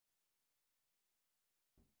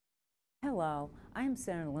Hello, I am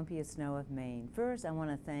Senator Olympia Snowe of Maine. First, I want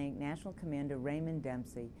to thank National Commander Raymond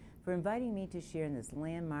Dempsey for inviting me to share in this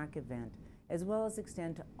landmark event, as well as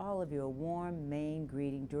extend to all of you a warm Maine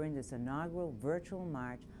greeting during this inaugural virtual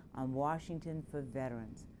march on Washington for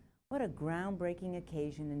Veterans. What a groundbreaking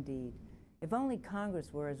occasion indeed. If only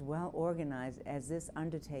Congress were as well organized as this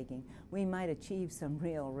undertaking, we might achieve some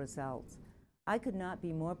real results. I could not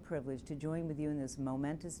be more privileged to join with you in this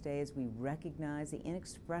momentous day as we recognize the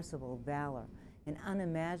inexpressible valor and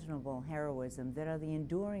unimaginable heroism that are the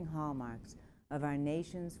enduring hallmarks of our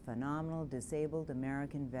nation's phenomenal disabled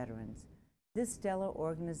American veterans. This stellar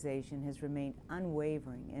organization has remained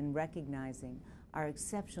unwavering in recognizing our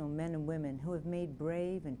exceptional men and women who have made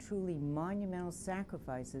brave and truly monumental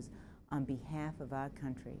sacrifices on behalf of our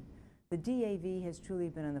country. The DAV has truly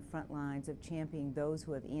been on the front lines of championing those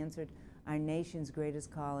who have answered our nation's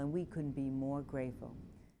greatest call, and we couldn't be more grateful.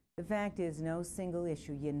 The fact is, no single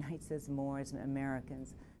issue unites us more as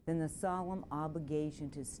Americans than the solemn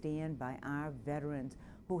obligation to stand by our veterans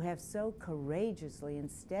who have so courageously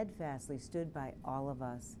and steadfastly stood by all of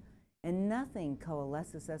us. And nothing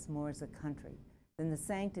coalesces us more as a country than the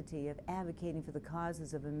sanctity of advocating for the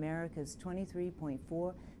causes of America's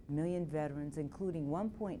 23.4 million veterans, including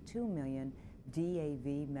 1.2 million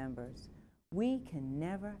DAV members. We can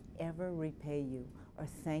never, ever repay you or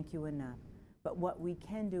thank you enough. But what we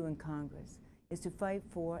can do in Congress is to fight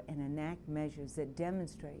for and enact measures that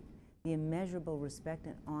demonstrate the immeasurable respect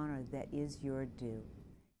and honor that is your due.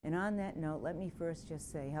 And on that note, let me first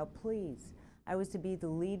just say how pleased I was to be the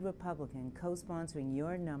lead Republican co-sponsoring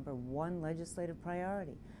your #1 legislative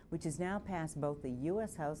priority, which has now passed both the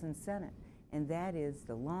U.S. House and Senate, and that is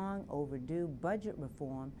the long overdue budget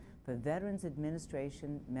reform for Veterans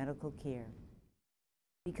Administration medical care.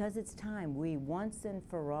 Because it's time we once and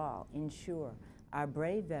for all ensure our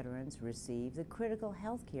brave veterans receive the critical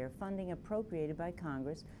health care funding appropriated by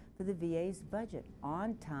Congress for the VA's budget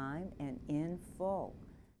on time and in full.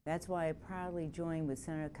 That's why I proudly joined with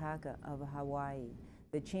Senator Kaka of Hawaii,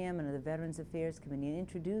 the chairman of the Veterans Affairs Committee, in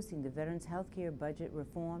introducing the Veterans Health Care Budget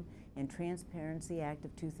Reform and Transparency Act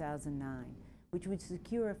of 2009, which would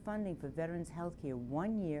secure funding for veterans health care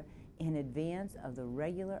 1 year in advance of the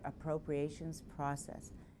regular appropriations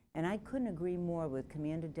process. And I couldn't agree more with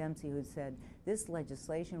Commander Dempsey, who said this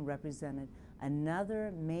legislation represented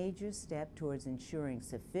another major step towards ensuring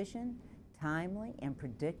sufficient, timely, and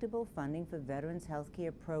predictable funding for veterans health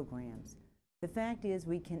care programs. The fact is,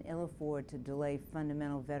 we can ill afford to delay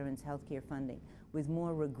fundamental veterans health care funding with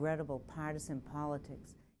more regrettable partisan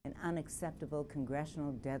politics and unacceptable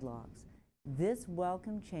congressional deadlocks. This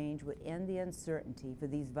welcome change would end the uncertainty for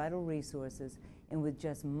these vital resources, and with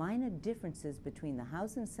just minor differences between the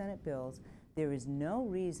House and Senate bills, there is no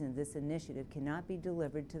reason this initiative cannot be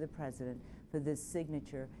delivered to the President for this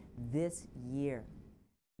signature this year.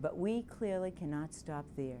 But we clearly cannot stop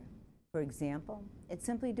there. For example, it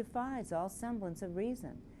simply defies all semblance of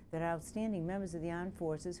reason that outstanding members of the armed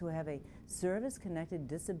forces who have a service-connected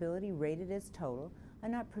disability rated as total are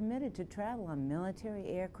not permitted to travel on military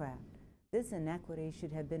aircraft. This inequity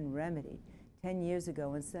should have been remedied 10 years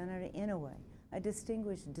ago when Senator Inouye, a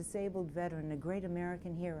distinguished disabled veteran, a great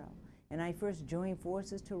American hero, and I first joined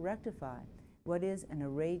forces to rectify what is an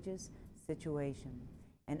outrageous situation.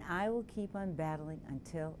 And I will keep on battling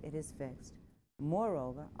until it is fixed.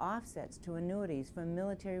 Moreover, offsets to annuities from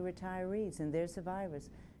military retirees and their survivors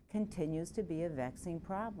continues to be a vexing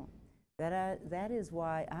problem. That is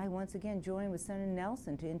why I once again joined with Senator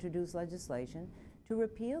Nelson to introduce legislation to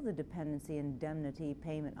repeal the dependency indemnity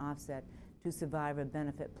payment offset to survivor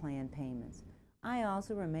benefit plan payments. I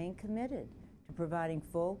also remain committed to providing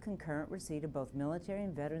full concurrent receipt of both military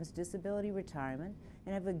and veterans disability retirement,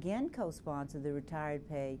 and have again co-sponsored the Retired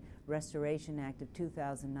Pay Restoration Act of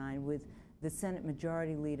 2009 with the Senate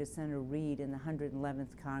Majority Leader Senator Reid in the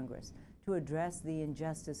 111th Congress to address the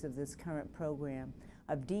injustice of this current program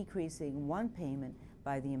of decreasing one payment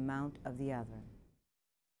by the amount of the other.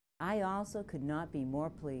 I also could not be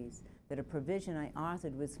more pleased that a provision I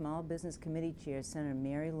authored with Small Business Committee Chair Senator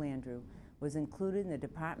Mary Landrieu was included in the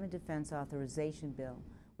Department of Defense Authorization Bill,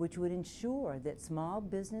 which would ensure that small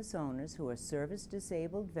business owners who are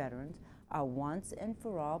service-disabled veterans are once and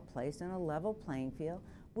for all placed on a level playing field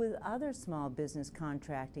with other small business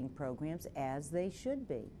contracting programs, as they should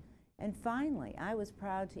be. And finally, I was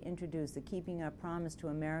proud to introduce the Keeping Our Promise to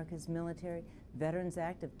America's Military Veterans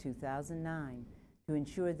Act of 2009, to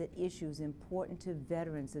ensure that issues important to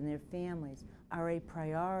veterans and their families are a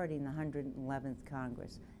priority in the 111th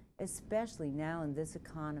Congress, especially now in this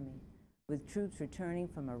economy, with troops returning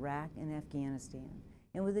from Iraq and Afghanistan,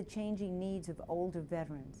 and with the changing needs of older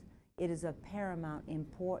veterans. It is of paramount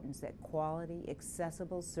importance that quality,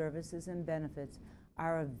 accessible services and benefits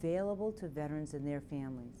are available to veterans and their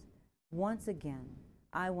families. Once again,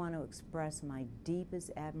 I want to express my deepest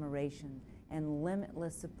admiration and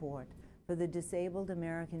limitless support for the disabled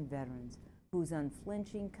American veterans whose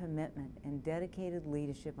unflinching commitment and dedicated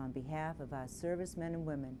leadership on behalf of our servicemen and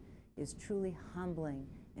women is truly humbling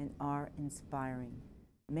and awe-inspiring.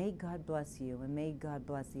 May God bless you, and may God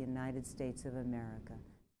bless the United States of America.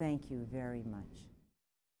 Thank you very much.